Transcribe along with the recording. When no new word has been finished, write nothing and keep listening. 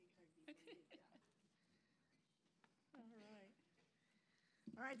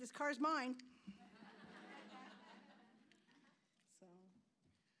All right, this car's mine. So,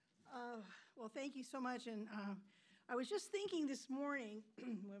 well, thank you so much. And I was just thinking this morning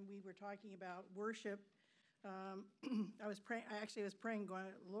when we were talking about worship. I was praying. I actually was praying, going,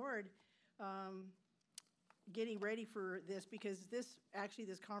 Lord, getting ready for this because this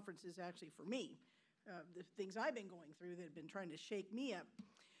conference is actually for me. The things I've been going through that have been trying to shake me up.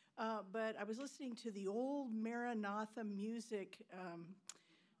 But I was listening to the old Maranatha music.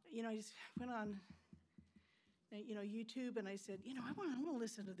 I just went on, YouTube, and I said, I want to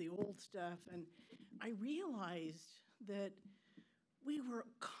listen to the old stuff. And I realized that we were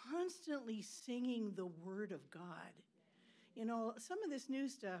constantly singing the Word of God. Some of this new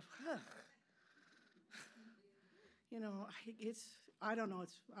stuff, I don't know,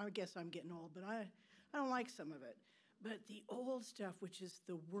 I guess I'm getting old, but I don't like some of it. But the old stuff, which is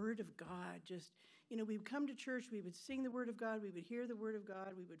the Word of God, we would come to church, we would sing the Word of God, we would hear the Word of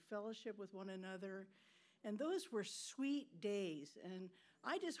God, we would fellowship with one another. And those were sweet days. And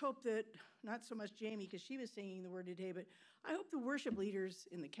I just hope that, not so much Jamie, because she was singing the Word today, but I hope the worship leaders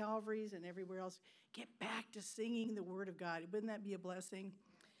in the Calvaries and everywhere else get back to singing the Word of God. Wouldn't that be a blessing?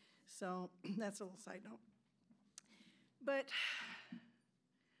 So that's a little side note. But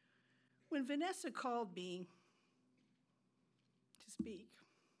when Vanessa called me to speak,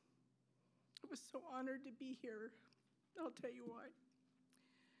 I was so honored to be here. I'll tell you why.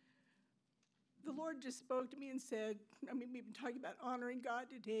 The Lord just spoke to me and said, we've been talking about honoring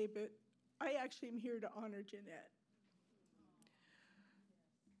God today, but I actually am here to honor Jeanette.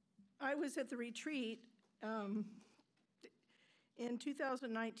 I was at the retreat in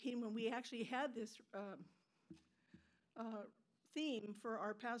 2019 when we actually had this theme for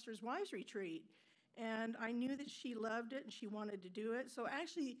our pastor's wives retreat. And I knew that she loved it and she wanted to do it. So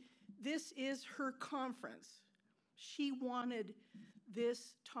actually, this is her conference. She wanted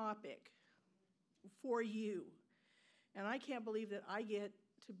this topic for you. And I can't believe that I get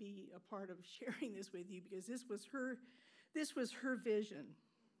to be a part of sharing this with you because this was her vision.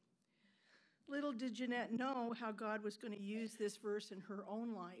 Little did Jeanette know how God was going to use this verse in her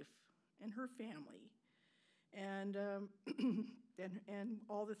own life and her family. And and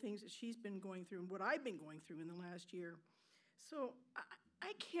all the things that she's been going through and what I've been going through in the last year. So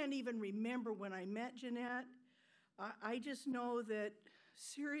I can't even remember when I met Jeanette. I just know that,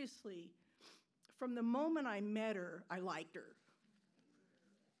 seriously, from the moment I met her, I liked her.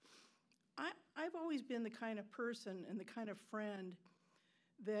 I've always been the kind of person and the kind of friend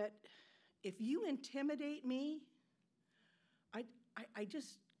that if you intimidate me, I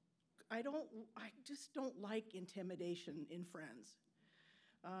just don't like intimidation in friends.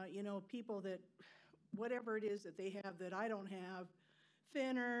 People that, whatever it is that they have that I don't have,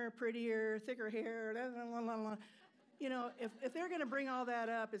 thinner, prettier, thicker hair, blah, blah, blah. If they're going to bring all that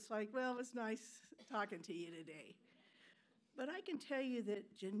up, it's like, well, it's nice talking to you today. But I can tell you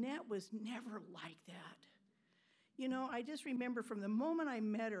that Jeanette was never like that. I just remember from the moment I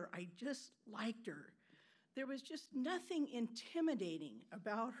met her, I just liked her. There was just nothing intimidating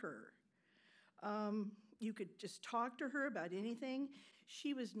about her. You could just talk to her about anything.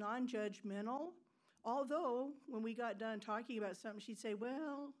 She was non-judgmental. Although, when we got done talking about something, she'd say,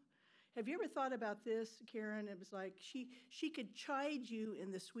 well, have you ever thought about this, Karyn? It was like she could chide you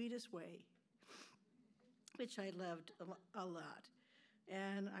in the sweetest way, which I loved a lot.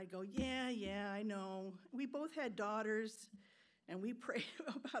 And I'd go, yeah, I know. We both had daughters, and we prayed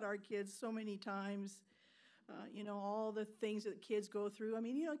about our kids so many times. All the things that kids go through.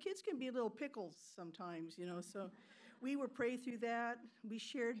 Kids can be little pickles sometimes, so we would pray through that. We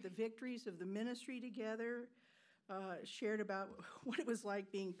shared the victories of the ministry together, shared about what it was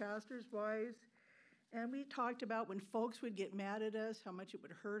like being pastors' wives, and we talked about when folks would get mad at us, how much it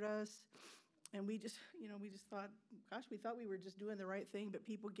would hurt us, and we just thought, gosh, we thought we were just doing the right thing, but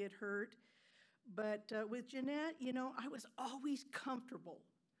people get hurt. But with Jeanette, I was always comfortable.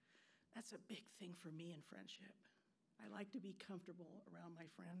 That's a big thing for me in friendship. I like to be comfortable around my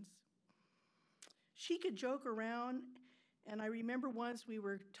friends. She could joke around, and I remember once we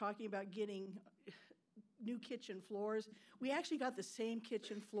were talking about getting new kitchen floors. We actually got the same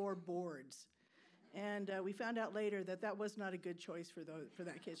kitchen floor boards, and we found out later that was not a good choice for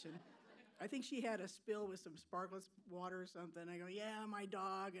that kitchen. I think she had a spill with some sparkless water or something. I go, yeah, my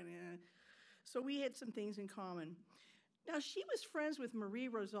dog, and so we had some things in common. Now, she was friends with Marie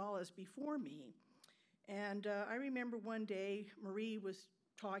Rosales before me, and I remember one day Marie was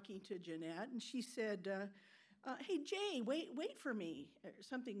talking to Jeanette, and she said, hey, Jay, wait for me, or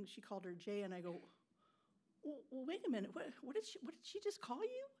something. She called her Jay, and I go, well, wait a minute, what did she just call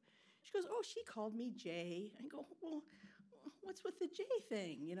you? She goes, oh, she called me Jay. I go, well, what's with the J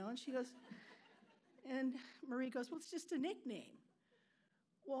thing, And she goes, and Marie goes, well, it's just a nickname.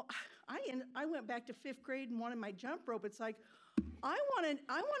 Well, I went back to 5th grade and wanted my jump rope. It's like, I want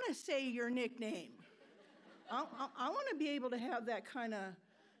to say your nickname. I want to be able to have that kind of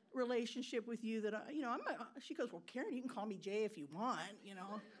relationship with you that she goes, well, Karyn, you can call me Jay if you want,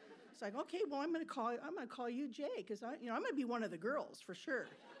 It's like, okay, well, I'm going to call you Jay because I'm going to be one of the girls for sure.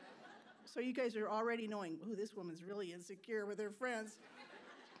 So you guys are already knowing, oh, this woman's really insecure with her friends.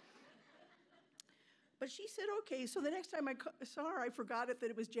 But she said, okay. So the next time I saw her, I forgot that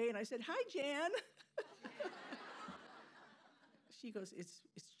it was Jay, and I said, hi, Jan. She goes, it's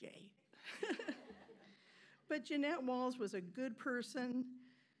Jay. But Jeanette Walls was a good person.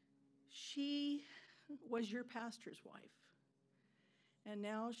 She was your pastor's wife. And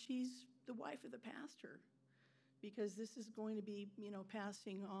now she's the wife of the pastor because this is going to be,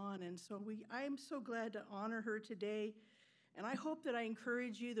 passing on. And so I am so glad to honor her today. And I hope that I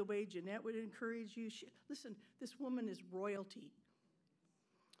encourage you the way Jeanette would encourage you. Listen, this woman is royalty.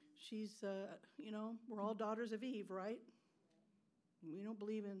 She's, we're all daughters of Eve, right? We don't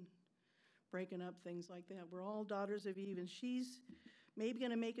believe in breaking up things like that. We're all daughters of Eve, and she's maybe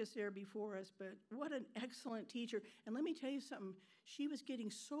going to make us there before us, but what an excellent teacher. And let me tell you something. She was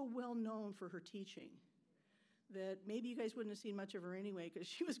getting so well known for her teaching that maybe you guys wouldn't have seen much of her anyway, because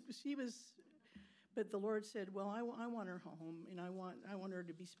she was. But the Lord said, well, I want her home, and I want her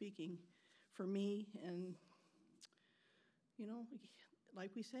to be speaking for me. And,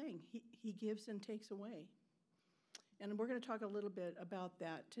 like we sang, he gives and takes away. And we're going to talk a little bit about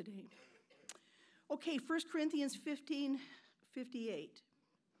that today. Okay, 1 Corinthians 15:58.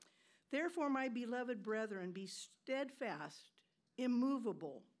 Therefore, my beloved brethren, be steadfast,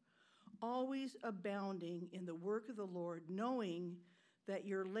 immovable, always abounding in the work of the Lord, knowing that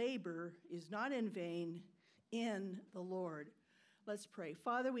your labor is not in vain in the Lord. Let's pray.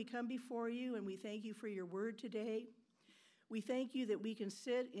 Father, we come before you and we thank you for your word today. We thank you that we can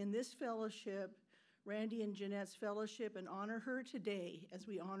sit in this fellowship, Randy and Jeanette's fellowship, and honor her today as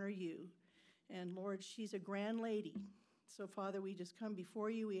we honor you. And Lord, she's a grand lady. So Father, we just come before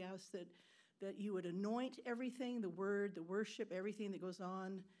you. We ask that you would anoint everything, the word, the worship, everything that goes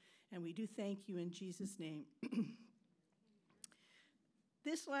on. And we do thank you in Jesus' name.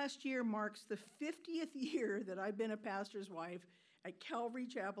 This last year marks the 50th year that I've been a pastor's wife at Calvary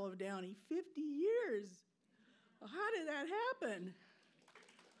Chapel of Downey. 50 years. How did that happen?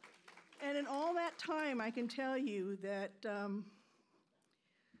 And in all that time, I can tell you that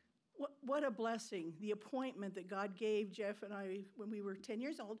what a blessing, the appointment that God gave Jeff and I when we were 10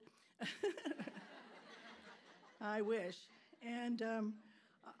 years old. I wish. And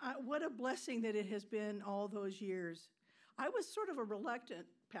what a blessing that it has been all those years. I was sort of a reluctant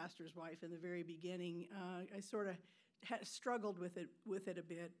pastor's wife in the very beginning. I sort of struggled with it a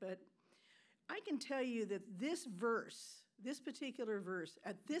bit, but I can tell you that this particular verse,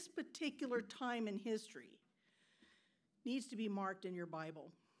 at this particular time in history, needs to be marked in your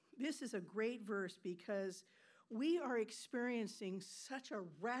Bible. This is a great verse because we are experiencing such a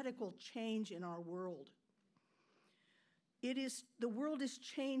radical change in our world. The world is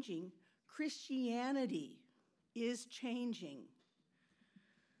changing. Christianity is changing.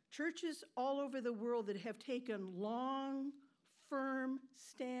 Churches all over the world that have taken long, firm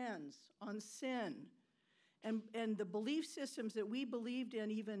stands on sin and the belief systems that we believed in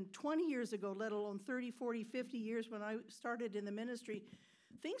even 20 years ago, let alone 30, 40, 50 years when I started in the ministry,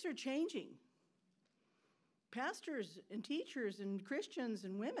 things are changing. Pastors and teachers and Christians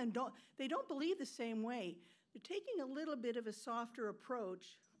and women don't believe the same way. They're taking a little bit of a softer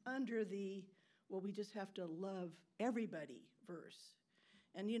approach under the, well, we just have to love everybody verse.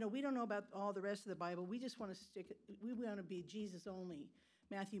 And, we don't know about all the rest of the Bible. We just want to be Jesus only,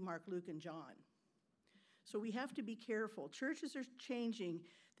 Matthew, Mark, Luke, and John. So we have to be careful. Churches are changing.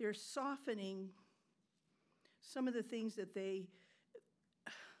 They're softening some of the things that they're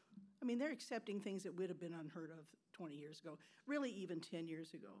accepting things that would have been unheard of 20 years ago, really even 10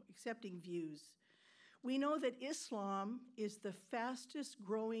 years ago, accepting views. We know that Islam is the fastest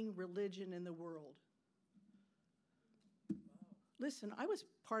growing religion in the world. Listen, I was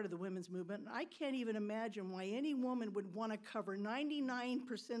part of the women's movement, and I can't even imagine why any woman would want to cover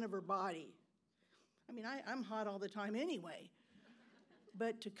 99% of her body. I'm hot all the time anyway.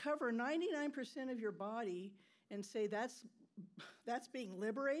 But to cover 99% of your body and say that's being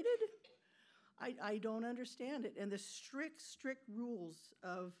liberated, I don't understand it. And the strict rules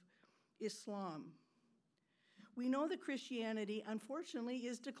of Islam. We know that Christianity, unfortunately,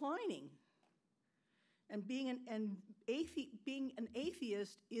 is declining. And being an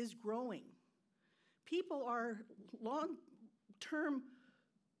atheist is growing. People are term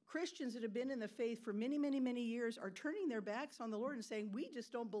Christians that have been in the faith for many, many, many years are turning their backs on the Lord and saying, we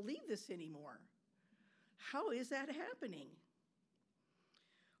just don't believe this anymore. How is that happening?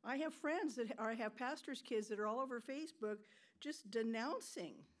 I have friends I have pastors' kids that are all over Facebook just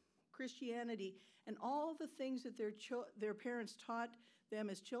denouncing Christianity and all the things that their parents taught them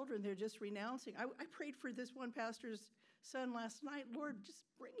as children. They're just renouncing. I prayed for this one pastor's son last night. Lord, just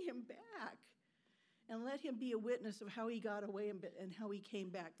bring him back and let him be a witness of how he got away and how he came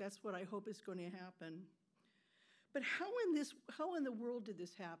back. That's what I hope is going to happen. But how in the world did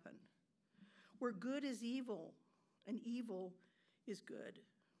this happen? Where good is evil and evil is good.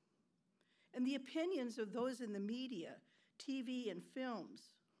 And the opinions of those in the media, TV and films,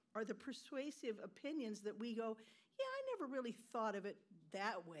 are the persuasive opinions that we go, yeah, I never really thought of it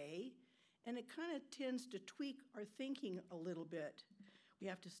that way. And it kind of tends to tweak our thinking a little bit. We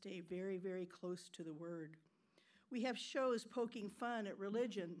have to stay very, very close to the Word. We have shows poking fun at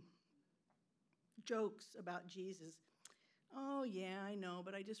religion, jokes about Jesus. Oh, yeah, I know,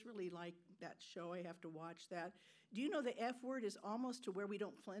 but I just really like that show. I have to watch that. Do you know the F word is almost to where we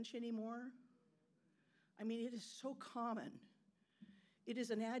don't flinch anymore? I mean, it is so common. It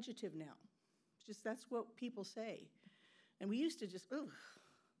is an adjective now. That's what people say. And we used to just, ugh.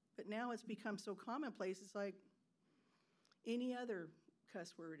 But now it's become so commonplace, it's like any other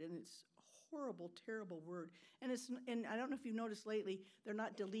cuss word, and it's a horrible, terrible word. And I don't know if you've noticed lately, they're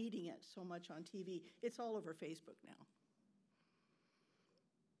not deleting it so much on TV. It's all over Facebook now.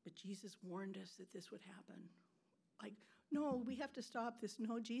 But Jesus warned us that this would happen. Like, no, we have to stop this.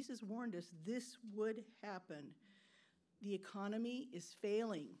 No, Jesus warned us this would happen. The economy is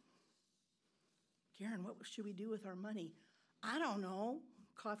failing. Karyn, what should we do with our money? I don't know.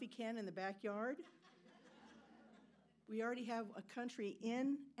 Coffee can in the backyard? We already have a country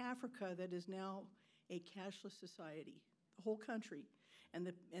in Africa that is now a cashless society, the whole country. And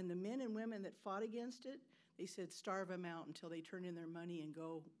the men and women that fought against it, they said starve them out until they turn in their money and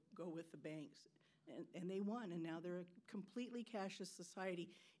go with the banks. And they won, and now they're a completely cashless society.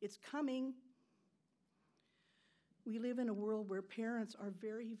 It's coming. We live in a world where parents are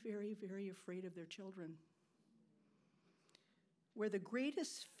very, very, very afraid of their children. Where the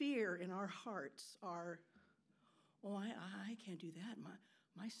greatest fear in our hearts are, oh, I can't do that.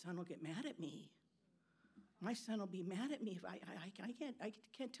 My son will get mad at me. My son will be mad at me if I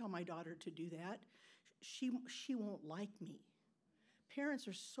can't tell my daughter to do that. She won't like me. Parents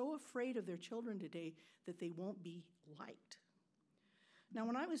are so afraid of their children today that they won't be liked. Now,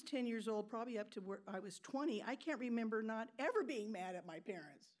 when I was 10 years old, probably up to where I was 20, I can't remember not ever being mad at my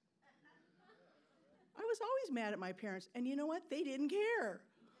parents. I was always mad at my parents, and you know what? They didn't care.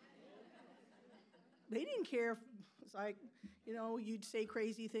 They didn't care. It's like, you'd say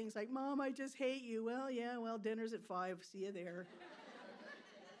crazy things like, Mom, I just hate you. Well, yeah, dinner's at 5. See you there.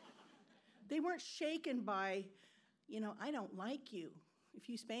 They weren't shaken by, I don't like you. If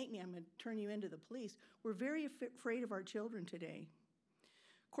you spank me, I'm going to turn you into the police. We're very afraid of our children today.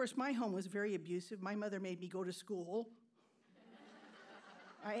 Of course, my home was very abusive. My mother made me go to school.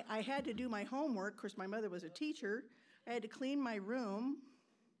 I had to do my homework. Of course, my mother was a teacher. I had to clean my room.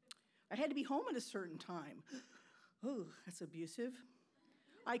 I had to be home at a certain time. Oh, that's abusive.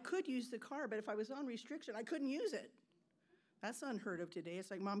 I could use the car, but if I was on restriction, I couldn't use it. That's unheard of today.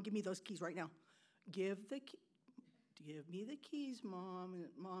 It's like, Mom, give me those keys right now. Give me the keys, Mom. And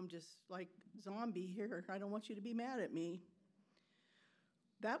Mom just like, zombie here. I don't want you to be mad at me.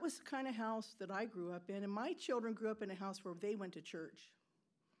 That was the kind of house that I grew up in. And my children grew up in a house where they went to church.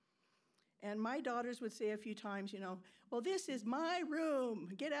 And my daughters would say a few times, well, this is my room.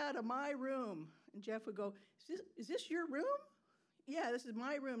 Get out of my room. And Jeff would go, is this your room? Yeah, this is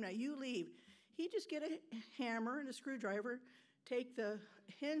my room. Now you leave. He'd just get a hammer and a screwdriver, take the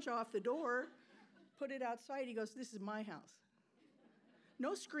hinge off the door, put it outside. He goes, this is my house.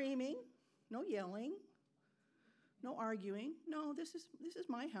 No screaming, no yelling, no arguing. No, this is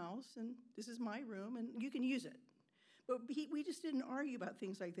my house, and this is my room, and you can use it. But we just didn't argue about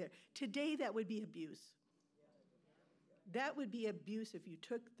things like that. Today, that would be abuse. That would be abuse if you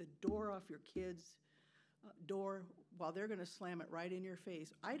took the door off your kids' door while they're going to slam it right in your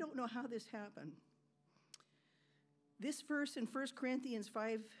face. I don't know how this happened. This verse in 1 Corinthians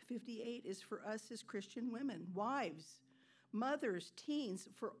 5:58 is for us as Christian women, wives, mothers, teens,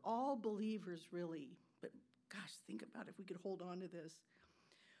 for all believers, really. But gosh, think about if we could hold on to this.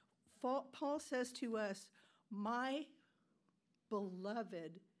 Paul says to us, my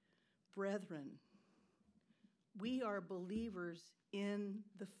beloved brethren, we are believers in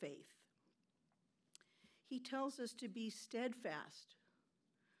the faith. He tells us to be steadfast,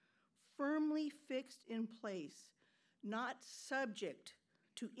 firmly fixed in place, not subject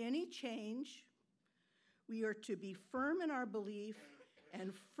to any change. We are to be firm in our belief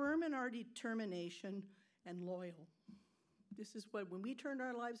and firm in our determination and loyal. This is what, when we turned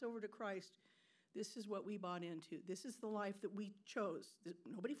our lives over to Christ, this is what we bought into. This is the life that we chose.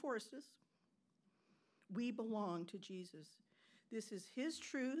 Nobody forced us. We belong to Jesus. This is his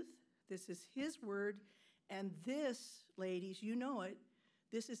truth. This is his word. And this, ladies, you know it,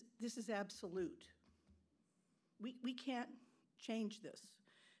 this is absolute. We can't change this.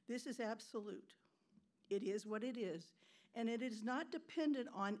 This is absolute. It is what it is. And it is not dependent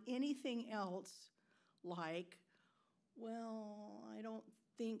on anything else like, well, I don't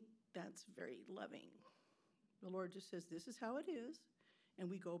think that's very loving. The Lord just says, this is how it is, and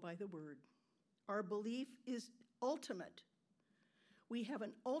we go by the word. Our belief is ultimate. We have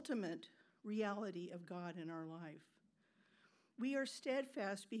an ultimate reality of God in our life. We are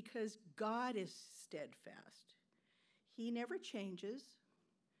steadfast because God is steadfast. He never changes,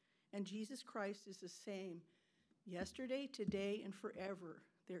 and Jesus Christ is the same yesterday, today, and forever.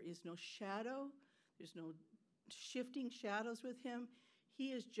 There is no shadow. There's no shifting shadows with him.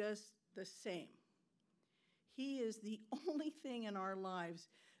 He is just the same. He is the only thing in our lives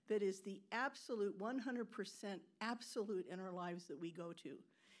that is the absolute, 100% absolute in our lives that we go to.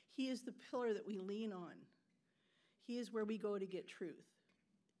 He is the pillar that we lean on. He is where we go to get truth.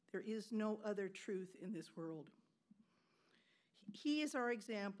 There is no other truth in this world. He is our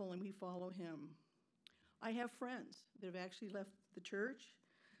example, and we follow him. I have friends that have actually left the church,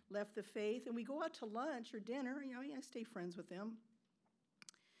 left the faith, and we go out to lunch or dinner, I stay friends with them.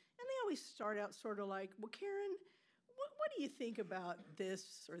 And they always start out sort of like, well, Karyn, what do you think about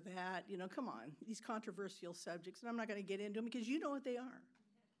this or that? Come on, these controversial subjects, and I'm not going to get into them because you know what they are.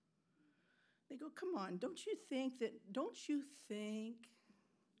 They go, come on, don't you think, I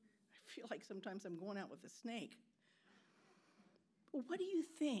feel like sometimes I'm going out with a snake. Well, what do you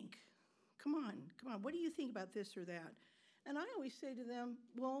think? Come on, what do you think about this or that? And I always say to them,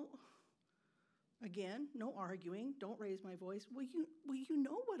 well, again, no arguing, don't raise my voice. Well, you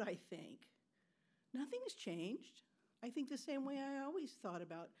know what I think. Nothing's changed. I think the same way I always thought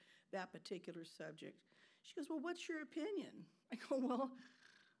about that particular subject. She goes, well, what's your opinion? I go, well,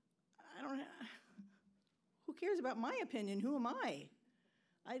 who cares about my opinion? Who am I?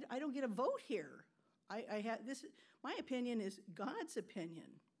 I don't get a vote here. My opinion is God's opinion.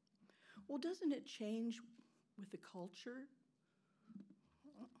 Well, doesn't it change with the culture?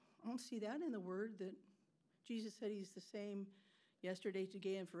 I don't see that in the word that Jesus said he's the same yesterday,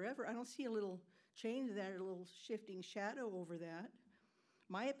 today, and forever. I don't see a little change there, a little shifting shadow over that.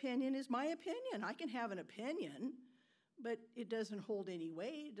 My opinion is my opinion. I can have an opinion, but it doesn't hold any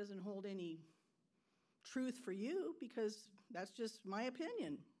weight. It doesn't hold any truth for you because that's just my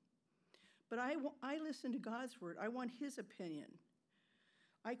opinion. But I listen to God's word. I want his opinion.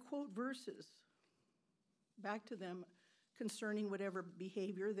 I quote verses back to them concerning whatever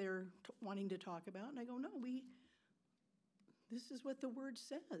behavior they're wanting to talk about. And I go, no, this is what the word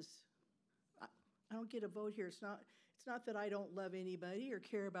says. I don't get a vote here. It's not that I don't love anybody or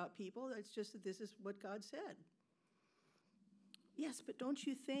care about people. It's just that this is what God said. Yes, but don't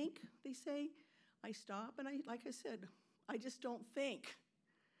you think, they say. I stop and like I said, I just don't think.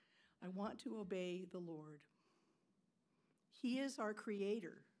 I want to obey the Lord. He is our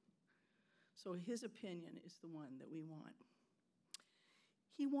creator. So his opinion is the one that we want.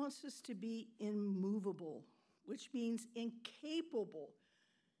 He wants us to be immovable, which means incapable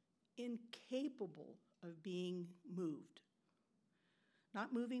of being moved.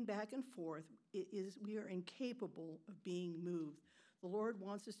 Not moving back and forth. We are incapable of being moved. The Lord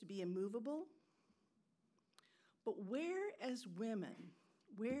wants us to be immovable. But where, as women,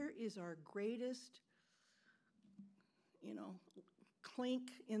 where is our greatest,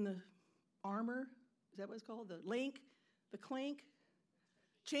 clink in the armor? Is that what it's called? The link? The clink?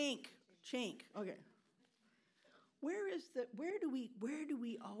 Chink. Okay. Where do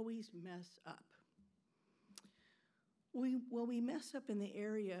we always mess up? We mess up in the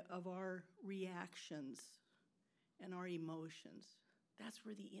area of our reactions and our emotions. That's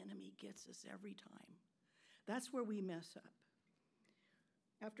where the enemy gets us every time. That's where we mess up.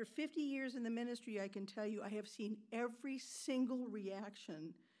 After 50 years in the ministry, I can tell you I have seen every single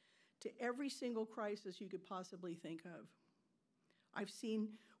reaction to every single crisis you could possibly think of. I've seen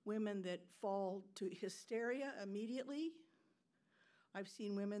women that fall to hysteria immediately. I've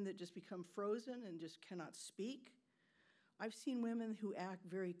seen women that just become frozen and just cannot speak. I've seen women who act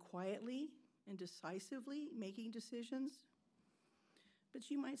very quietly and decisively, making decisions. But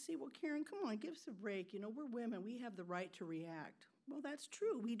you might say, well, Karyn, come on, give us a break. We're women. We have the right to react. Well, that's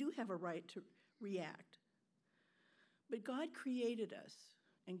true. We do have a right to react. But God created us,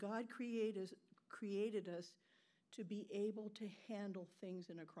 and God created us to be able to handle things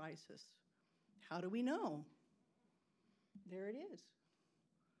in a crisis. How do we know? There it is.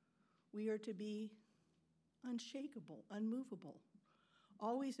 We are to be unshakable, unmovable,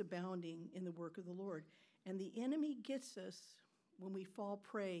 always abounding in the work of the Lord. And the enemy gets us when we fall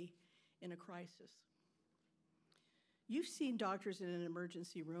prey in a crisis. You've seen doctors in an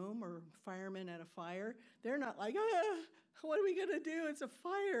emergency room or firemen at a fire. They're not like, what are we going to do? It's a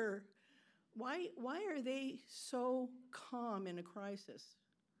fire. Why are they so calm in a crisis?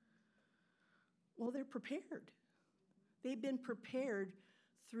 Well, they're prepared. They've been prepared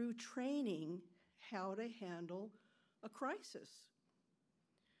through training how to handle a crisis.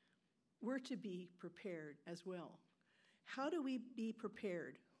 We're to be prepared as well. How do we be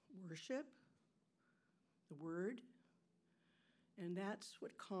prepared? Worship, the Word, and that's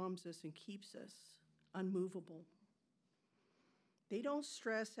what calms us and keeps us unmovable. They don't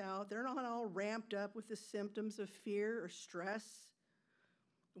stress out. They're not all ramped up with the symptoms of fear or stress.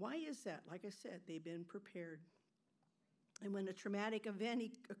 Why is that? Like I said, they've been prepared. And when a traumatic event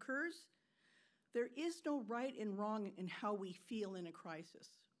occurs, there is no right and wrong in how we feel in a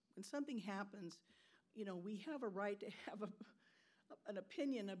crisis. When something happens, we have a right to have an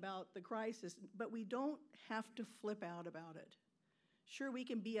opinion about the crisis, but we don't have to flip out about it. Sure, we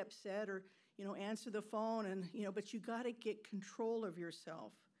can be upset or, answer the phone, and but you got to get control of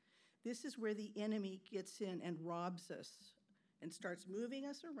yourself. This is where the enemy gets in and robs us and starts moving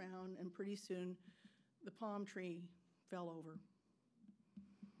us around, and pretty soon the palm tree fell over.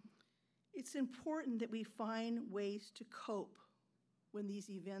 It's important that we find ways to cope when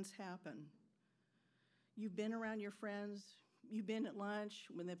these events happen. You've been around your friends, you've been at lunch,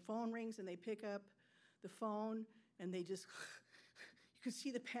 when the phone rings and they pick up the phone and they just, you can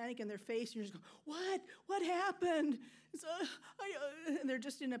see the panic in their face, and you're just going, what happened? And they're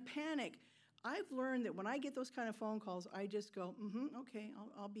just in a panic. I've learned that when I get those kind of phone calls, I just go, okay,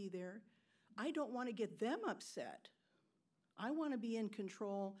 I'll be there. I don't want to get them upset. I want to be in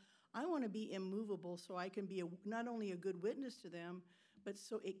control. I want to be immovable so I can be not only a good witness to them, but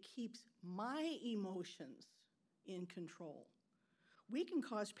so it keeps my emotions in control. We can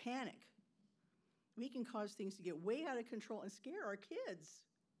cause panic. We can cause things to get way out of control and scare our kids.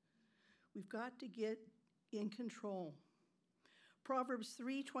 We've got to get in control. Proverbs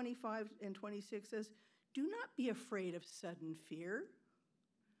 3:25 and 26 says, "Do not be afraid of sudden fear.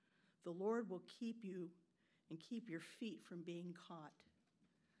 The Lord will keep you and keep your feet from being caught."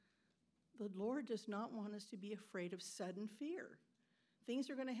 The Lord does not want us to be afraid of sudden fear. Things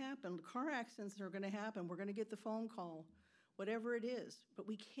are going to happen. Car accidents are going to happen. We're going to get the phone call, whatever it is. But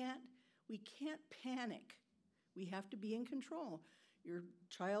we can't panic. We have to be in control. Your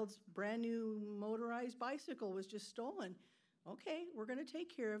child's brand new motorized bicycle was just stolen. Okay, we're going to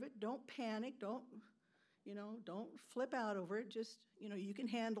take care of it. Don't panic. Don't flip out over it. Just, you can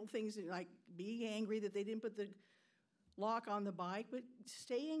handle things like being angry that they didn't put the lock on the bike, but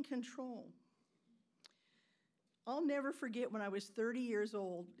stay in control. I'll never forget when I was 30 years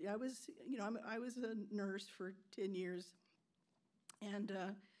old. I was a nurse for 10 years, and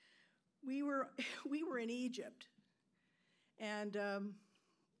we were in Egypt, and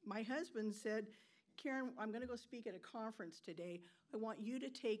my husband said, "Karyn, I'm going to go speak at a conference today. I want you to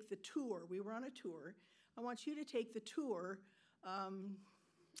take the tour." We were on a tour. "I want you to take the tour.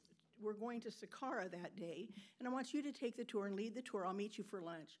 We're going to Saqqara that day, and I want you to take the tour and lead the tour. I'll meet you for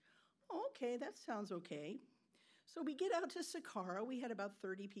lunch." "Oh, okay, that sounds okay." So we get out to Saqqara. We had about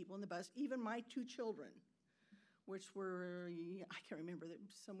 30 people in the bus, even my 2 children, which were, I can't remember,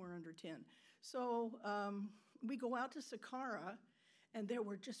 somewhere under 10. So we go out to Saqqara, and there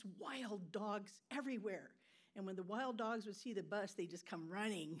were just wild dogs everywhere. And when the wild dogs would see the bus, they just come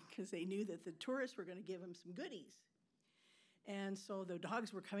running because they knew that the tourists were going to give them some goodies. And so the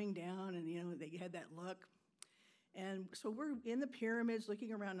dogs were coming down, and, they had that look. And so we're in the pyramids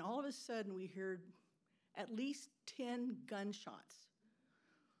looking around, and all of a sudden we heard at least 10 gunshots.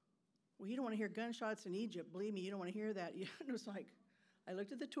 Well, you don't want to hear gunshots in Egypt. Believe me, you don't want to hear that. It was like, I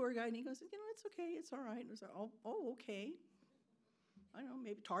looked at the tour guide, and he goes, "It's okay, it's all right." It was like, oh, okay. I don't know,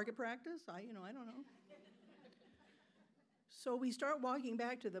 maybe target practice? I don't know. So we start walking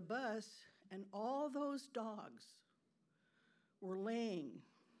back to the bus, and all those dogs were laying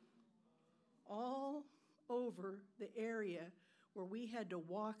all over the area where we had to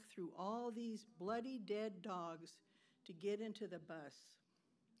walk through all these bloody dead dogs to get into the bus.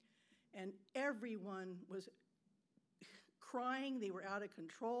 And everyone was crying. They were out of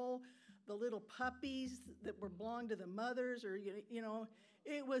control. The little puppies that belonged to the mothers, or,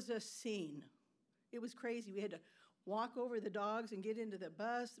 it was a scene. It was crazy. We had to walk over the dogs and get into the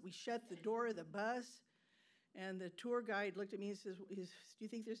bus. We shut the door of the bus. And the tour guide looked at me and says, do you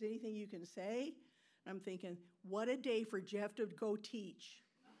think there's anything you can say? I'm thinking, what a day for Jeff to go teach.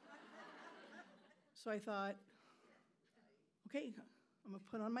 So I thought, okay, I'm going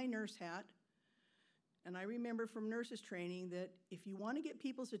to put on my nurse hat. And I remember from nurses training that if you want to get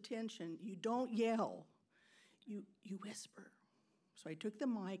people's attention, you don't yell, you whisper. So I took the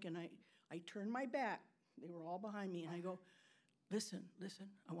mic and I turned my back. They were all behind me. And I go, listen,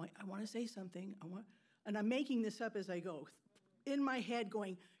 I want to say something. And I'm making this up as I go, in my head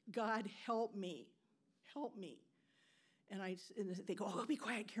going, God, help me. And they go, oh, be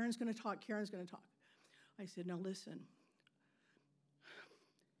quiet. Karen's going to talk. I said, now listen.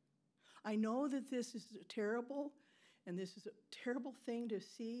 I know that this is terrible, and this is a terrible thing to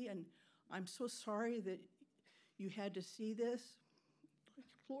see, and I'm so sorry that you had to see this,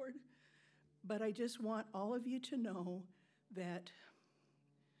 Lord. But I just want all of you to know that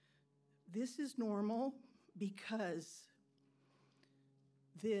this is normal because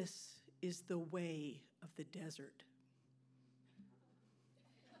this is the way of the desert.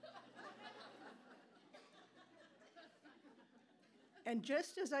 And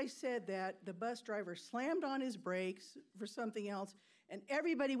just as I said that, the bus driver slammed on his brakes for something else, and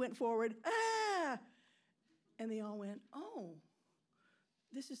everybody went forward, ah! And they all went, oh,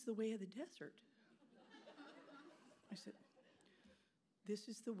 this is the way of the desert. I said, this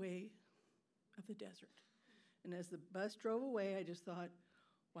is the way of the desert. And as the bus drove away, I just thought,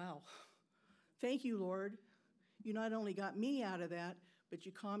 wow, thank you, Lord. You not only got me out of that, but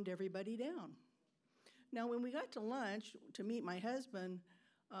you calmed everybody down. Now, when we got to lunch to meet my husband,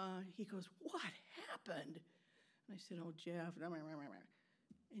 he goes, what happened? And I said, oh, Jeff. And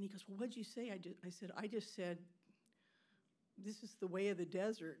he goes, well, what'd you say? I just said, this is the way of the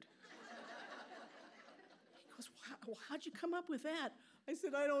desert. He goes, well, how'd you come up with that? I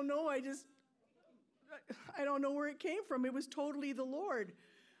said, I don't know. I don't know where it came from. It was totally the Lord.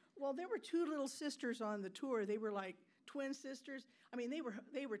 Well, there were two little sisters on the tour. They were like twin sisters. I mean, they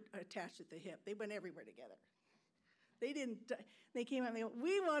were attached at the hip. They went everywhere together. They came out and they go,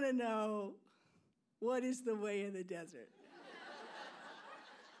 we want to know, what is the way of the desert?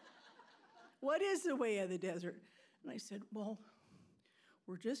 What is the way of the desert? And I said, well,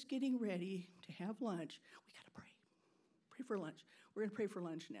 we're just getting ready to have lunch. We got to pray. Pray for lunch. We're going to pray for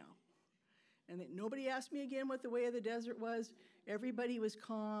lunch now. And then nobody asked me again what the way of the desert was. Everybody was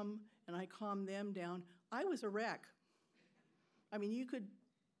calm, and I calmed them down. I was a wreck. I mean, you could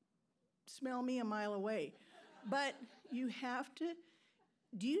smell me a mile away. But you have to,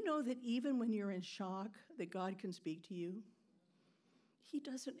 do you know that even when you're in shock, that God can speak to you? He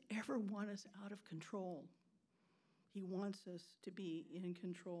doesn't ever want us out of control. He wants us to be in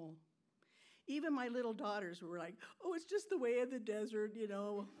control. Even my little daughters were like, oh, it's just the way of the desert, you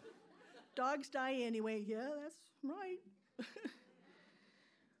know. Dogs die anyway. Yeah, that's right.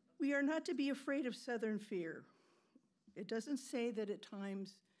 We are not to be afraid of southern fear. It doesn't say that at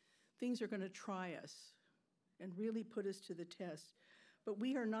times things are going to try us and really put us to the test. But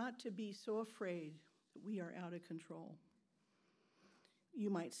we are not to be so afraid that we are out of control. You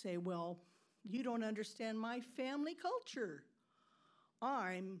might say, well, you don't understand my family culture.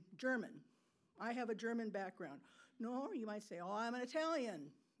 I'm German. I have a German background. No, you might say, oh, I'm an Italian.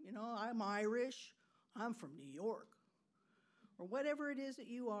 You know, I'm Irish. I'm from New York. Or whatever it is that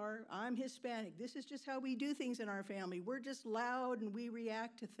you are, I'm Hispanic. This is just how we do things in our family. We're just loud and we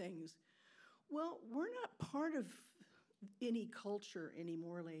react to things. Well, we're not part of any culture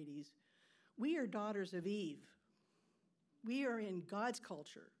anymore, ladies. We are daughters of Eve. We are in God's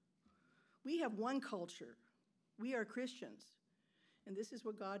culture. We have one culture. We are Christians. And this is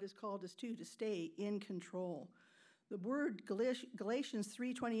what God has called us to stay in control. The word Galatians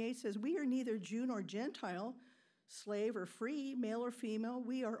 3:28 says, we are neither Jew nor Gentile, slave or free, male or female.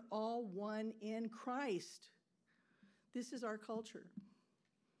 We are all one in Christ. This is our culture.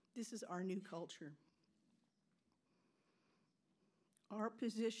 This is our new culture. Our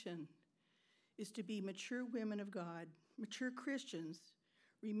position is to be mature women of God, mature Christians,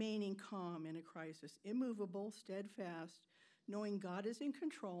 remaining calm in a crisis, immovable, steadfast, knowing God is in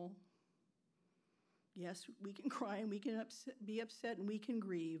control. Yes, we can cry and we can be upset and we can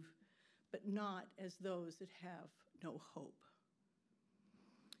grieve, but not as those that have no hope.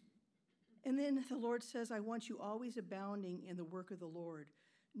 And then the Lord says, I want you always abounding in the work of the Lord,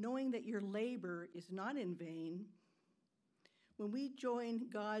 knowing that your labor is not in vain. When we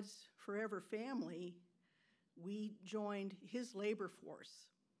joined God's forever family, we joined his labor force.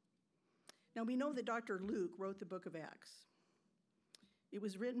 Now we know that Dr. Luke wrote the book of Acts. It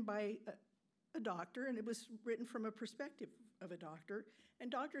was written by a doctor, and it was written from a perspective of a doctor. And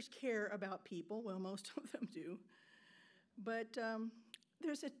doctors care about people. Well, most of them do. But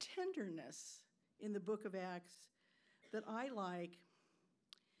there's a tenderness in the book of Acts that I like.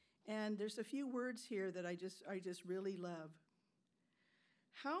 And there's a few words here that I just really love.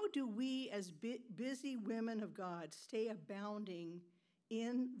 How do we, as busy women of God, stay abounding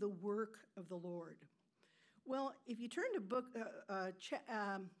in the work of the Lord? Well, if you turn to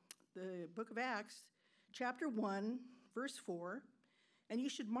the book of Acts, chapter 1, verse 4, and you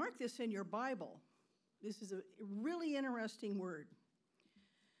should mark this in your Bible. This is a really interesting word.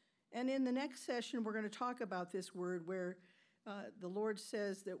 And in the next session, we're going to talk about this word where the Lord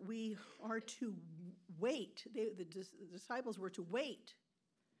says that we are to wait. The disciples were to wait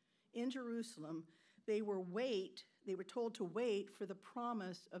in Jerusalem. They were told to wait for the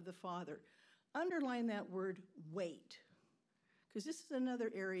promise of the Father. Underline that word, wait, because this is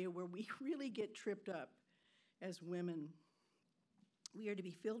another area where we really get tripped up as women. We are to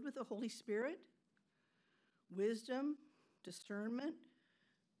be filled with the Holy Spirit, wisdom, discernment,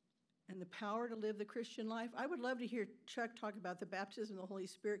 and the power to live the Christian life. I would love to hear Chuck talk about the baptism of the Holy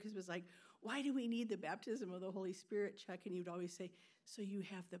Spirit, because it was like, why do we need the baptism of the Holy Spirit, Chuck? And you'd always say, so you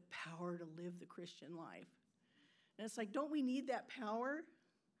have the power to live the Christian life. And it's like, don't we need that power?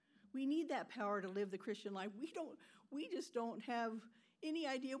 We need that power to live the Christian life. We just don't have any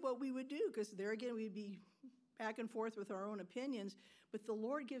idea what we would do, because there again, we'd be back and forth with our own opinions. But the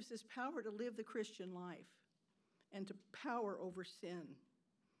Lord gives us power to live the Christian life and to power over sin.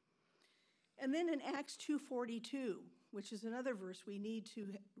 And then in Acts 2:42, which is another verse we need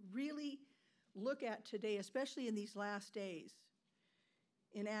to really look at today, especially in these last days.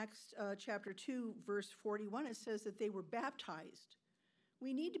 In Acts chapter 2, verse 41, it says that they were baptized.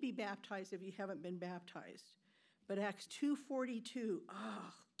 We need to be baptized if you haven't been baptized. But Acts 2:42,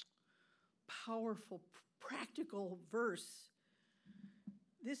 powerful, practical verse.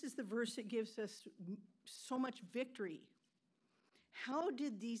 This is the verse that gives us so much victory. How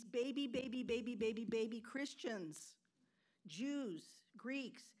did these baby Christians, Jews,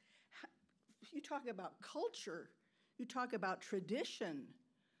 Greeks, you talk about culture, you talk about tradition.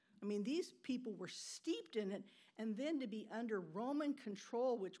 I mean, these people were steeped in it, and then to be under Roman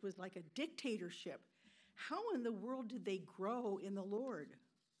control, which was like a dictatorship. How in the world did they grow in the Lord?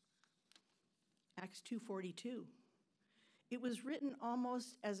 Acts 2:42. It was written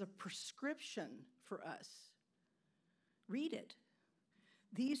almost as a prescription for us. Read it.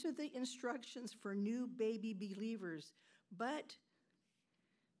 These are the instructions for new baby believers, but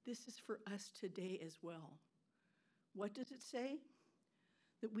this is for us today as well. What does it say?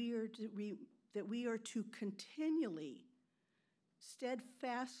 That we are to continually,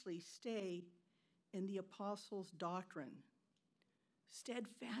 steadfastly stay in the apostles' doctrine.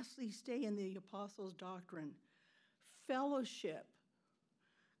 Steadfastly stay in the apostles' doctrine. Fellowship,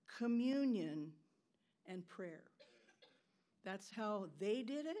 communion, and prayer. That's how they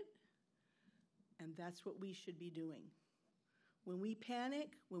did it, and that's what we should be doing. When we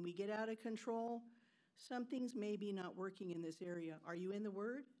panic, when we get out of control, something's maybe not working in this area. Are you in the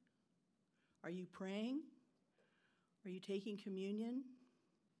Word? Are you praying? Are you taking communion?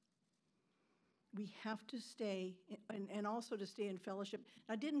 We have to stay, and also to stay in fellowship.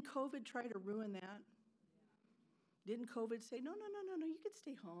 Now, didn't COVID try to ruin that? Didn't COVID say, no, you can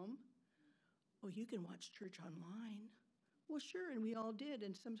stay home. Oh, you can watch church online. Well, sure, and we all did,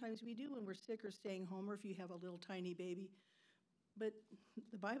 and sometimes we do when we're sick or staying home, or if you have a little tiny baby. But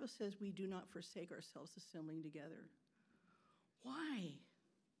the Bible says we do not forsake ourselves assembling together. Why?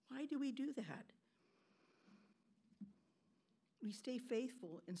 Why do we do that? We stay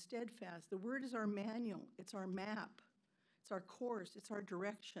faithful and steadfast. The Word is our manual. It's our map. It's our course. It's our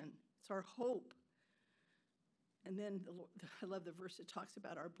direction. It's our hope. And then I love the verse that talks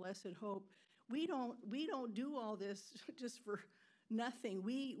about our blessed hope. We don't do all this just for nothing.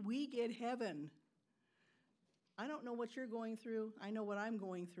 We get heaven. I don't know what you're going through. I know what I'm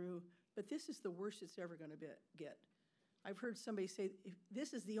going through. But this is the worst it's ever going to get. I've heard somebody say,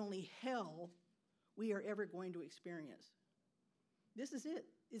 this is the only hell we are ever going to experience. This is it.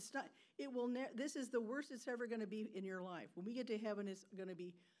 It's not. It will. This is the worst it's ever going to be in your life. When we get to heaven, it's going to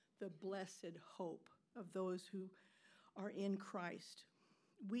be the blessed hope of those who are in Christ.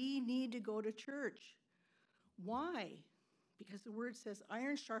 We need to go to church. Why? Because the Word says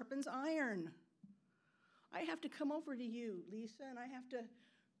iron sharpens iron. I have to come over to you, Lisa, and I have to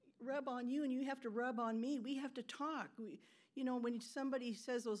rub on you, and you have to rub on me. We have to talk. When somebody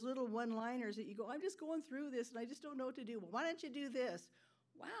says those little one-liners that you go, I'm just going through this, and I just don't know what to do. Well, why don't you do this?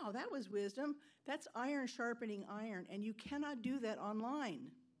 Wow, that was wisdom. That's iron sharpening iron, and you cannot do that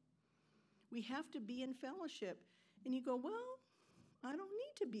online. We have to be in fellowship. And you go, well, I don't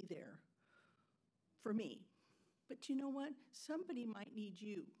need to be there for me. But you know what? Somebody might need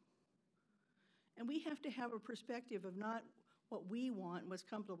you. And we have to have a perspective of not what we want and what's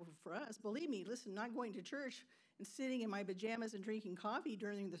comfortable for us. Believe me, listen, not going to church and sitting in my pajamas and drinking coffee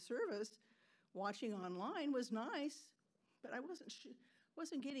during the service, watching online was nice, but I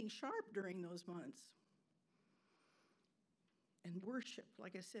wasn't getting sharp during those months. And worship,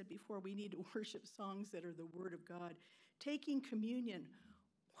 like I said before, we need to worship songs that are the Word of God. Taking communion.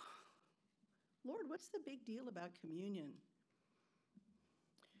 Lord, what's the big deal about communion?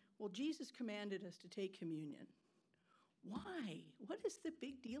 Well, Jesus commanded us to take communion. Why? What is the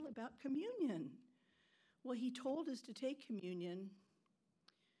big deal about communion? Well, he told us to take communion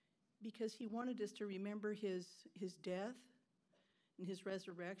because he wanted us to remember his death and his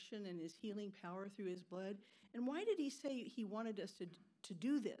resurrection and his healing power through his blood. And why did he say he wanted us to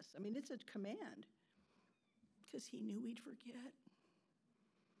do this? I mean, it's a command. Because he knew we'd forget.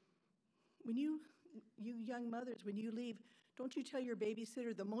 When you young mothers, when you leave, don't you tell your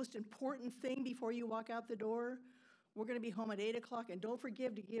babysitter the most important thing before you walk out the door? We're going to be home at 8 o'clock, and don't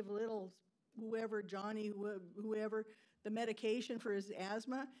forget to give little whoever, Johnny, whoever, the medication for his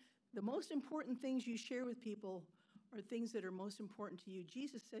asthma. The most important things you share with people are things that are most important to you.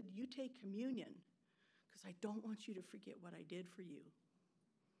 Jesus said, you take communion, because I don't want you to forget what I did for you.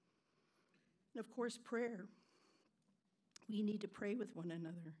 And of course, prayer. We need to pray with one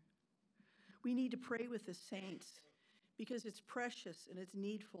another. We need to pray with the saints because it's precious and it's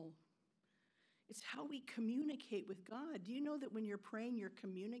needful. It's how we communicate with God. Do you know that when you're praying, you're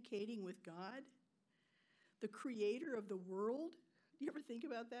communicating with God? The creator of the world? Do you ever think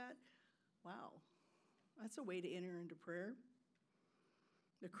about that? Wow, that's a way to enter into prayer.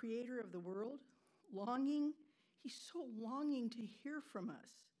 The creator of the world, longing, he's so longing to hear from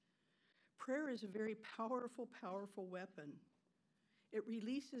us. Prayer is a very powerful, powerful weapon. It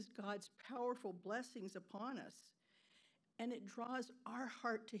releases God's powerful blessings upon us, and it draws our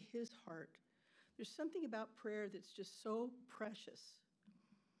heart to his heart. There's something about prayer that's just so precious.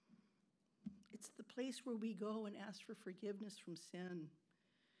 It's the place where we go and ask for forgiveness from sin.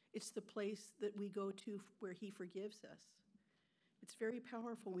 It's the place that we go to where he forgives us. It's very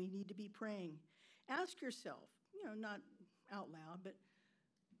powerful. We need to be praying. Ask yourself, not out loud, but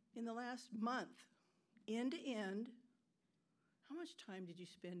in the last month, end to end, how much time did you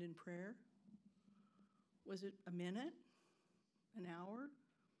spend in prayer? Was it a minute? An hour?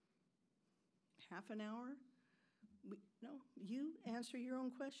 Half an hour? No, you answer your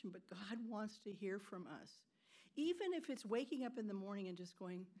own question, but God wants to hear from us. Even if it's waking up in the morning and just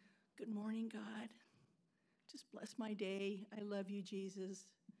going, good morning, God. Just bless my day. I love you, Jesus.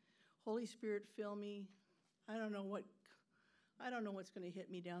 Holy Spirit, fill me. I don't know what's going to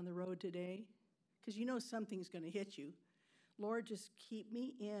hit me down the road today, because something's going to hit you. Lord, just keep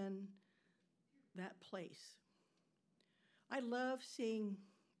me in that place. I love seeing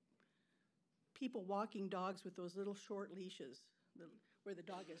people walking dogs with those little short leashes, where the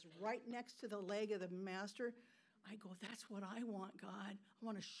dog is right next to the leg of the master. I go, that's what I want, God. I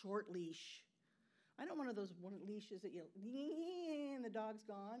want a short leash. I don't want those leashes that and the dog's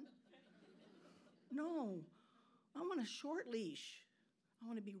gone. No, I want a short leash. I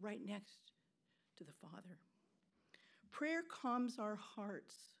want to be right next to the Father. Prayer calms our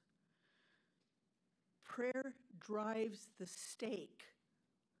hearts. Prayer drives the stake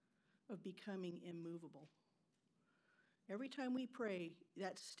of becoming immovable. Every time we pray,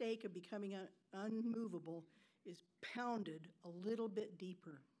 that stake of becoming unmovable is pounded a little bit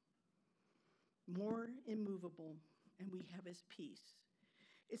deeper, more immovable, and we have his peace.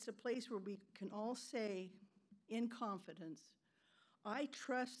 It's a place where we can all say in confidence, I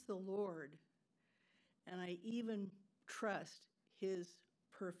trust the Lord, and I even trust his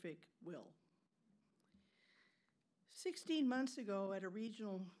perfect will. 16 months ago at a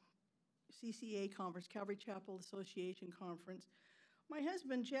regional CCA conference, Calvary Chapel Association conference, my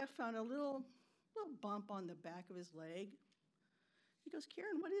husband Jeff found a little bump on the back of his leg. He goes,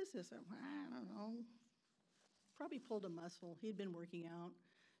 Karyn, what is this? I don't know. Probably pulled a muscle. He'd been working out.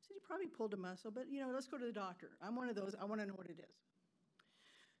 I said, he probably pulled a muscle, but let's go to the doctor. I'm one of those, I want to know what it is.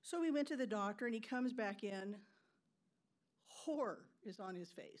 So we went to the doctor, and he comes back in. Horror is on his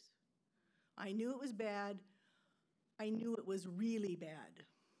face. I knew it was bad. I knew it was really bad.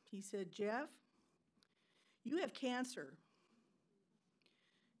 He said, Jeff, you have cancer.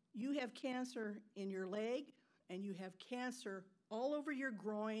 You have cancer in your leg, and you have cancer all over your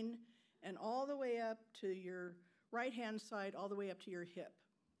groin and all the way up to your right-hand side, all the way up to your hip.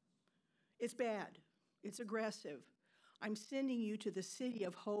 It's bad. It's aggressive. I'm sending you to the City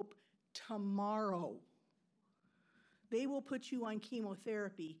of Hope tomorrow. They will put you on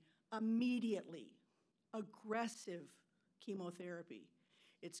chemotherapy immediately, aggressive chemotherapy.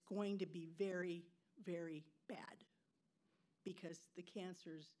 It's going to be very, very bad because the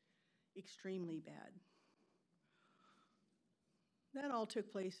cancer's extremely bad. That all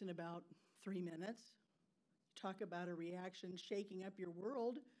took place in about 3 minutes. Talk about a reaction shaking up your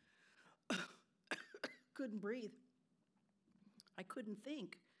world. Couldn't breathe. I couldn't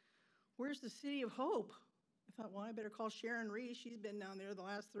think. Where's the City of Hope? I thought, well, I better call Sharon Reese. She's been down there the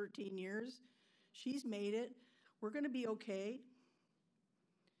last 13 years. She's made it. We're going to be okay.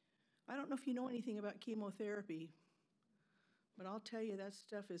 I don't know if you know anything about chemotherapy, but I'll tell you that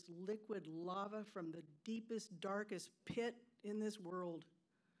stuff is liquid lava from the deepest, darkest pit in this world.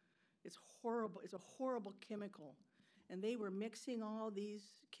 It's horrible. It's a horrible chemical. And they were mixing all these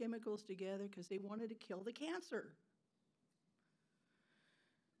chemicals together because they wanted to kill the cancer.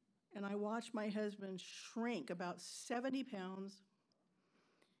 And I watched my husband shrink about 70 pounds.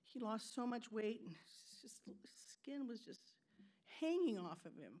 He lost so much weight, and his skin was just hanging off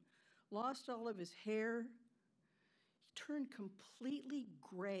of him. Lost all of his hair. He turned completely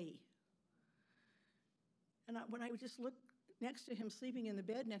gray. And when I would just look next to him, sleeping in the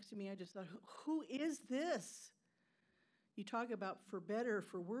bed next to me, I just thought, who is this? You talk about for better or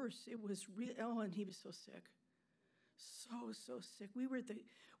for worse. It was real. Oh, and he was so sick. So sick. We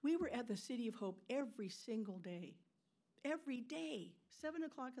were at the City of Hope every single day. Every day, 7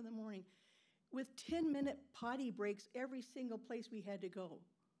 o'clock in the morning, with 10-minute potty breaks every single place we had to go.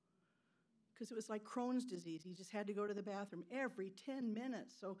 Because it was like Crohn's disease. He just had to go to the bathroom every 10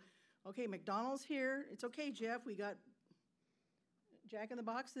 minutes. So, okay, McDonald's here. It's okay, Jeff. We got Jack in the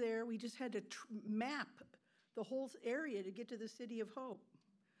Box there. We just had to map the whole area to get to the City of Hope.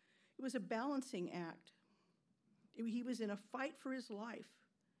 It was a balancing act. He was in a fight for his life.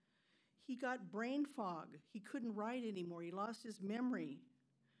 He got brain fog. He couldn't write anymore. He lost his memory.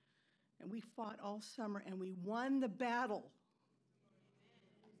 And we fought all summer, and we won the battle.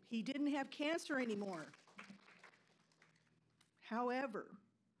 He didn't have cancer anymore. However,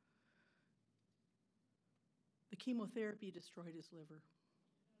 the chemotherapy destroyed his liver.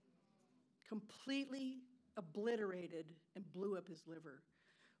 Completely obliterated and blew up his liver.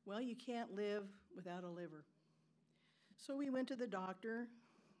 Well, you can't live without a liver. So we went to the doctor.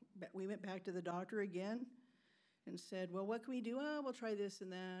 We went back to the doctor again and said, well, what can we do? Oh, we'll try this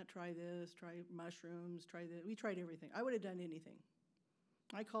and that, try this, try mushrooms, try this. We tried everything. I would have done anything.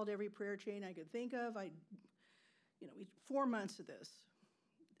 I called every prayer chain I could think of. 4 months of this.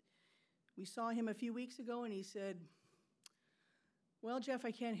 We saw him a few weeks ago, and he said, well, Jeff,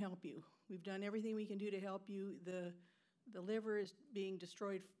 I can't help you. We've done everything we can do to help you. The liver is being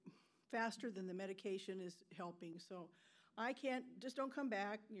destroyed faster than the medication is helping. So I can't, just don't come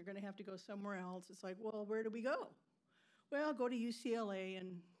back. You're going to have to go somewhere else. It's like, well, where do we go? Well, go to UCLA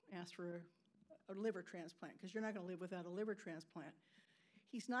and ask for a liver transplant, because you're not going to live without a liver transplant.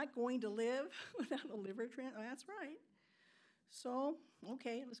 He's not going to live without a liver transplant. That's right. So,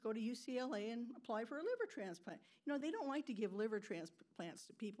 okay, let's go to UCLA and apply for a liver transplant. They don't like to give liver transplants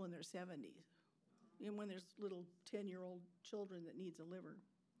to people in their 70s, when there's little 10-year-old children that needs a liver.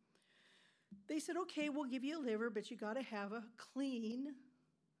 They said, okay, we'll give you a liver, but you got to have a clean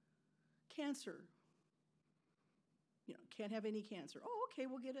cancer. Can't have any cancer. Oh, okay,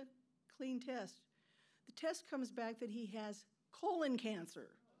 we'll get a clean test. The test comes back that he has colon cancer,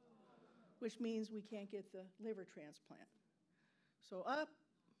 which means we can't get the liver transplant. So up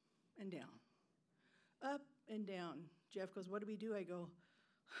and down, up and down. Jeff goes, what do we do? I go,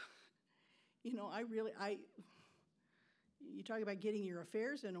 you talk about getting your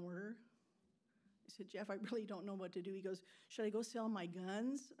affairs in order. I said, Jeff, I really don't know what to do. He goes, should I go sell my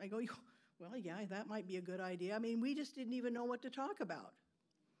guns? I go, well, yeah, that might be a good idea. We just didn't even know what to talk about.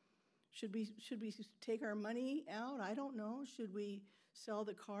 Should we take our money out? I don't know. Should we sell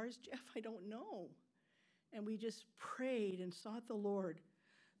the cars? Jeff, I don't know. And we just prayed and sought the Lord.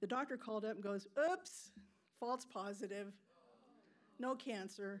 The doctor called up and goes, oops, false positive, no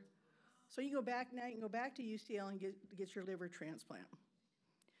cancer. So you can go back to UCL and get your liver transplant.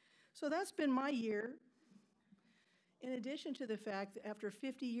 So that's been my year. In addition to the fact that after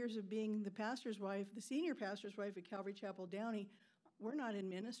 50 years of being the pastor's wife, the senior pastor's wife at Calvary Chapel Downey, we're not in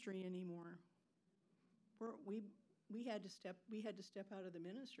ministry anymore. We had to step out of the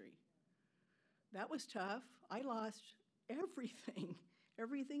ministry. That was tough. I lost everything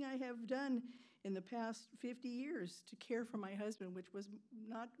I have done in the past 50 years to care for my husband, which wasn't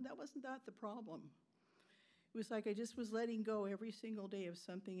the problem. It was like I just was letting go every single day of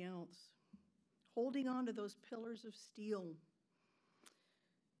something else, holding on to those pillars of steel.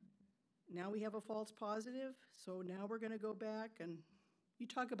 Now we have a false positive, so now we're going to go back and you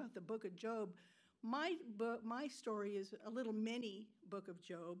talk about the book of Job. My story is a little mini book of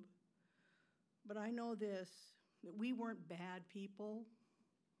Job, but I know this, that we weren't bad people.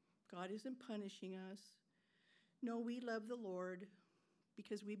 God isn't punishing us. No, we love the Lord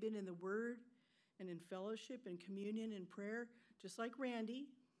because we've been in the Word and in fellowship and communion and prayer, just like Randy.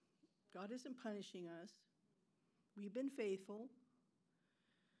 God isn't punishing us. We've been faithful.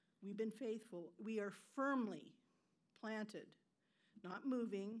 We've been faithful. We are firmly planted, not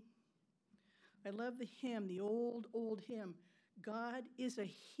moving. I love the hymn, the old hymn. God is a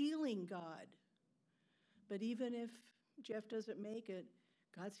healing God. But even if Jeff doesn't make it,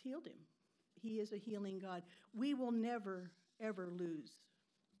 God's healed him. He is a healing God. We will never, ever lose.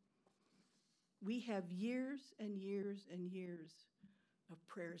 We have years and years and years of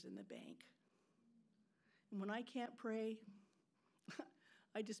prayers in the bank. And when I can't pray,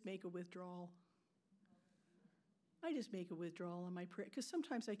 I just make a withdrawal. I just make a withdrawal on my prayer, because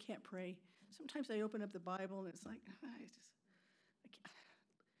sometimes I can't pray. Sometimes I open up the Bible and it's like, I can't.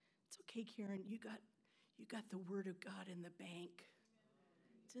 It's okay, Karyn, you got the Word of God in the bank.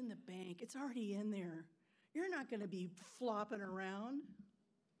 It's in the bank. It's already in there. You're not going to be flopping around.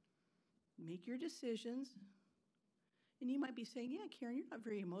 Make your decisions. And you might be saying, yeah, Karyn, you're not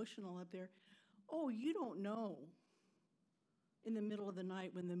very emotional up there. Oh, you don't know in the middle of the night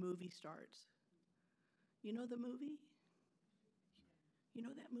when the movie starts. You know the movie? You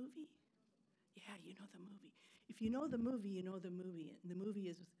know that movie? Yeah, you know the movie. If you know the movie, you know the movie. And the movie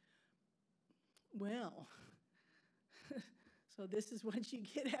is, well, so this is what you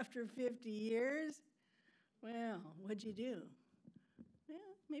get after 50 years? Well, what'd you do?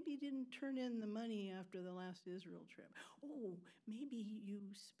 Well, maybe you didn't turn in the money after the last Israel trip. Oh, maybe you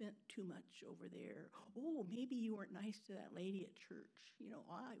spent too much over there. Oh, maybe you weren't nice to that lady at church.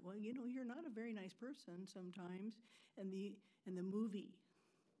 You're not a very nice person sometimes. And the movie,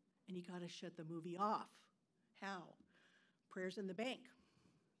 and you got to shut the movie off. How? Prayers in the bank.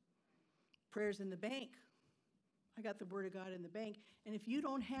 Prayers in the bank. I got the Word of God in the bank. And if you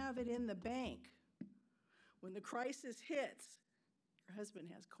don't have it in the bank, when the crisis hits, your husband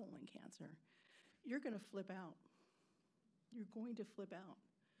has colon cancer, you're going to flip out. You're going to flip out.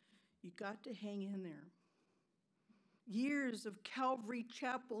 You got to hang in there. Years of Calvary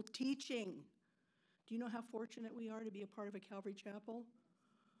Chapel teaching. Do you know how fortunate we are to be a part of a Calvary Chapel?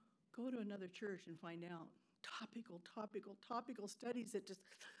 Go to another church and find out. Topical studies that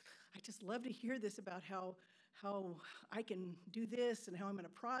I just love to hear this about how I can do this and how I'm going to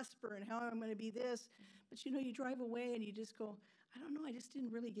prosper and how I'm going to be this. But you drive away and you just go, I don't know, I just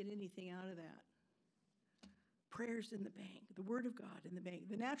didn't really get anything out of that. Prayers in the bank, the Word of God in the bank.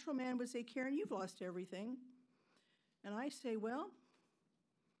 The natural man would say, Karyn, you've lost everything. And I say, well,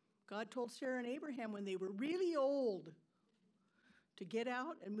 God told Sarah and Abraham when they were really old to get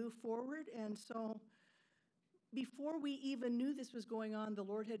out and move forward. And so before we even knew this was going on, the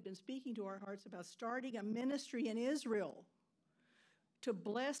Lord had been speaking to our hearts about starting a ministry in Israel to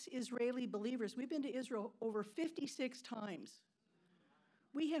bless Israeli believers. We've been to Israel over 56 times.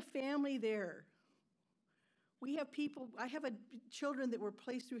 We have family there. We have people, I have children that were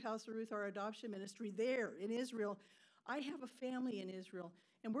placed through House of Ruth, our adoption ministry, there in Israel. I have a family in Israel,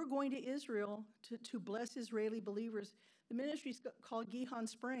 and we're going to Israel to bless Israeli believers. The ministry's called Gihon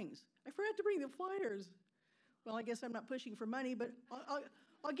Springs. I forgot to bring the flyers. Well, I guess I'm not pushing for money, but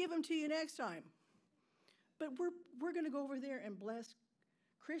I'll give them to you next time. But we're going to go over there and bless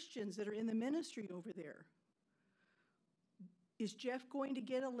Christians that are in the ministry over there. Is Jeff going to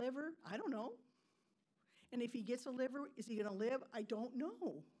get a liver? I don't know. And if he gets a liver, is he going to live? I don't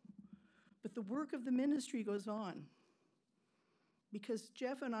know. But the work of the ministry goes on. Because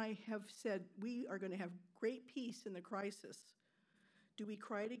Jeff and I have said we are going to have great peace in the crisis. Do we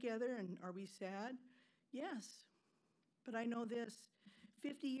cry together and are we sad? Yes. But I know this.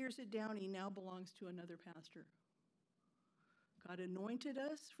 50 years at Downey now belongs to another pastor. God anointed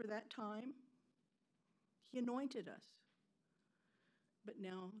us for that time. He anointed us. But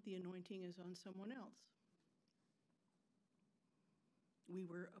now the anointing is on someone else. We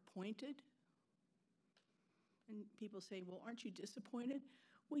were appointed. And people say, well, aren't you disappointed?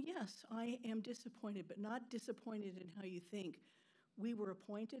 Well, yes, I am disappointed, but not disappointed in how you think. We were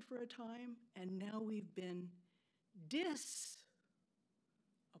appointed for a time, and now we've been disappointed.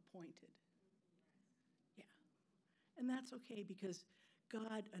 Yeah. And that's okay because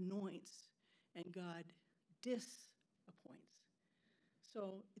God anoints and God disappoints.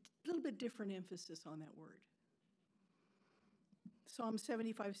 So it's a little bit different emphasis on that word. Psalm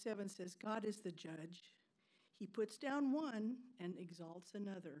 75:7 says, God is the judge. He puts down one and exalts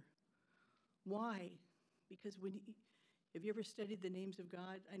another. Why? Because have you ever studied the names of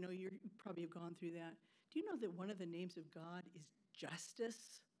God? I know you probably have gone through that. Do you know that one of the names of God is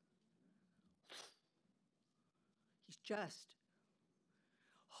justice? He's just.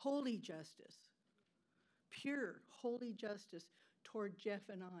 Holy justice. Pure, holy justice toward Jeff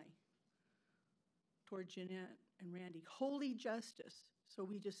and I, toward Jeanette and Randy. Holy justice. So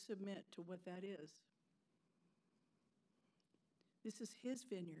we just submit to what that is. This is his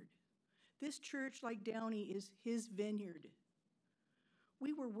vineyard. This church, like Downey, is his vineyard.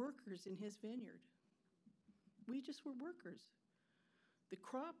 We were workers in his vineyard. We just were workers. The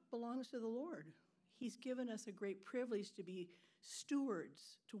crop belongs to the Lord. He's given us a great privilege to be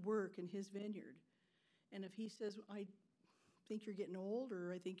stewards, to work in his vineyard. And if he says, I think you're getting old,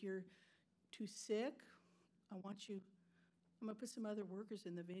 or I think you're too sick, I'm going to put some other workers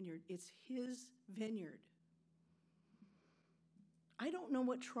in the vineyard. It's his vineyard. I don't know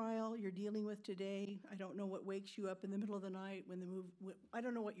what trial you're dealing with today. I don't know what wakes you up in the middle of the night I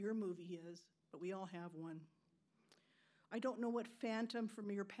don't know what your movie is, but we all have one. I don't know what phantom from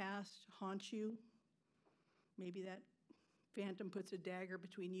your past haunts you. Maybe that phantom puts a dagger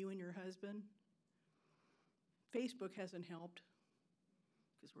between you and your husband. Facebook hasn't helped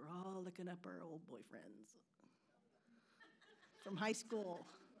because we're all looking up our old boyfriends from high school.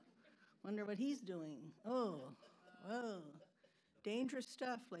 Wonder what he's doing. Oh. Dangerous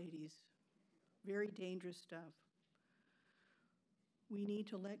stuff, ladies. Very dangerous stuff. We need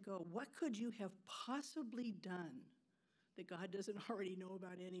to let go. What could you have possibly done that God doesn't already know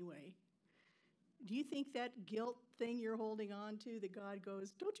about anyway? Do you think that guilt thing you're holding on to, that God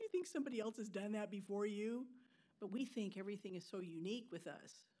goes, don't you think somebody else has done that before you? But we think everything is so unique with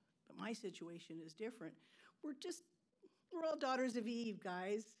us. But my situation is different. We're all daughters of Eve,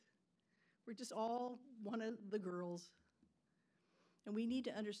 guys. We're just all one of the girls. And we need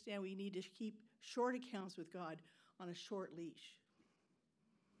to understand we need to keep short accounts with God on a short leash.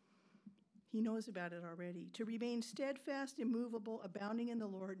 He knows about it already. To remain steadfast, immovable, abounding in the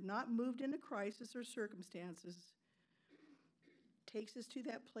Lord, not moved into crisis or circumstances, takes us to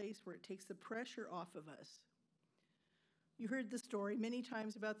that place where it takes the pressure off of us. You heard the story many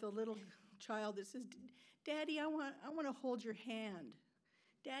times about the little child that says, Daddy, I want to hold your hand.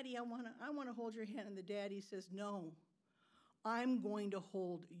 Daddy, I want to hold your hand. And the daddy says, no, I'm going to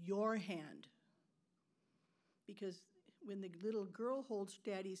hold your hand. Because when the little girl holds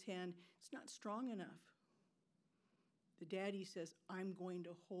Daddy's hand, it's not strong enough. The daddy says, I'm going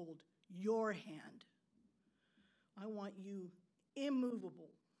to hold your hand. I want you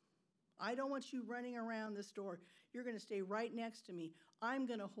immovable. I don't want you running around the store. You're going to stay right next to me. I'm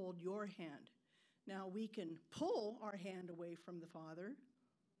going to hold your hand. Now, we can pull our hand away from the Father.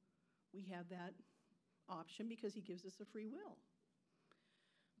 We have that option because he gives us a free will.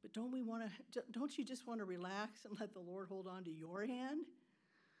 But don't you just want to relax and let the Lord hold on to your hand?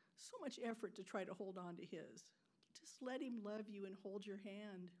 So much effort to try to hold on to his. Just let him love you and hold your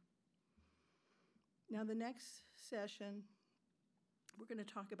hand. Now, the next session, we're going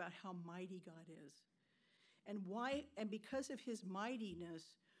to talk about how mighty God is. And why, and because of his mightiness,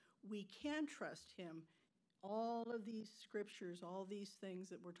 we can trust him. All of these scriptures, all these things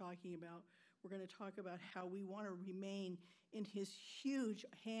that we're talking about, we're going to talk about how we want to remain in his huge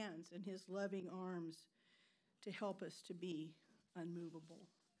hands and his loving arms to help us to be unmovable.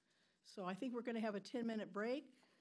 So I think we're going to have a 10-minute break.